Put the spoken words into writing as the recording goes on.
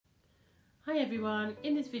Hi everyone,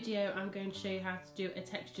 in this video I'm going to show you how to do a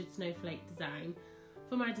textured snowflake design.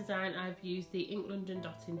 For my design I've used the Ink London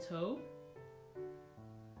dotting tool,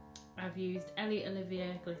 I've used Ellie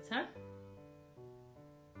Olivia glitter,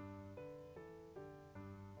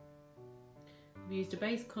 I've used a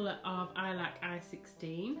base colour of iLac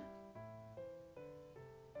I16,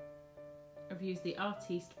 I've used the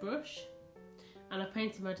Artiste brush, and I've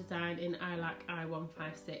painted my design in iLac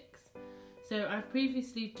I156. So I've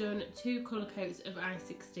previously done 2 colour coats of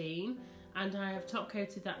I16 and I have top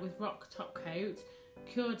coated that with rock top coat,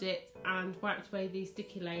 cured it and wiped away the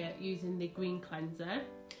sticky layer using the green cleanser.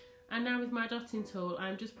 And now with my dotting tool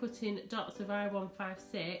I'm just putting dots of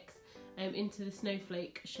I156 into the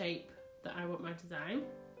snowflake shape that I want my design.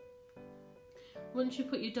 Once you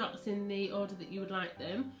put your dots in the order that you would like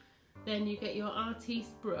them, then you get your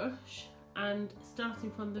Artiste brush and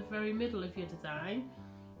starting from the very middle of your design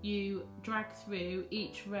you drag through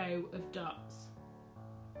each row of dots.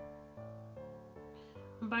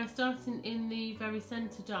 And by starting in the very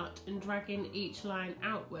centre dot and dragging each line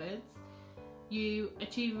outwards, you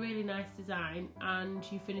achieve a really nice design and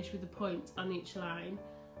you finish with a point on each line,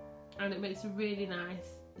 and it makes a really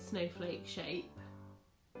nice snowflake shape.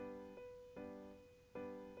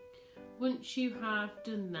 Once you have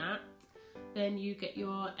done that, then you get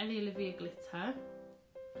your Ellie Olivia glitter,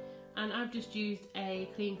 and I've just used a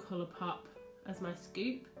clean colour pop as my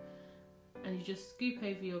scoop, and you just scoop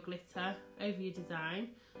over your glitter over your design.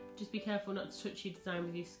 Just be careful not to touch your design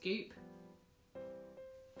with your scoop.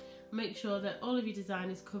 Make sure that all of your design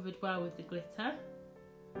is covered well with the glitter,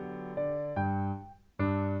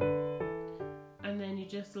 and then you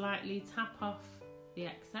just lightly tap off the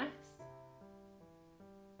excess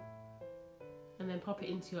and then pop it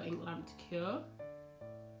into your ink lamp to cure.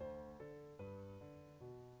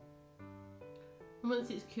 And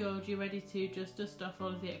once it's cured, you're ready to just dust off all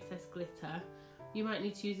of the excess glitter. You might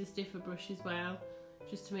need to use a stiffer brush as well,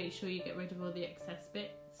 just to make sure you get rid of all the excess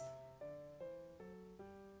bits.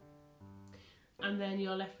 And then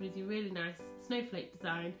you're left with your really nice snowflake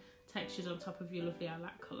design textured on top of your lovely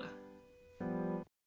iLac colour.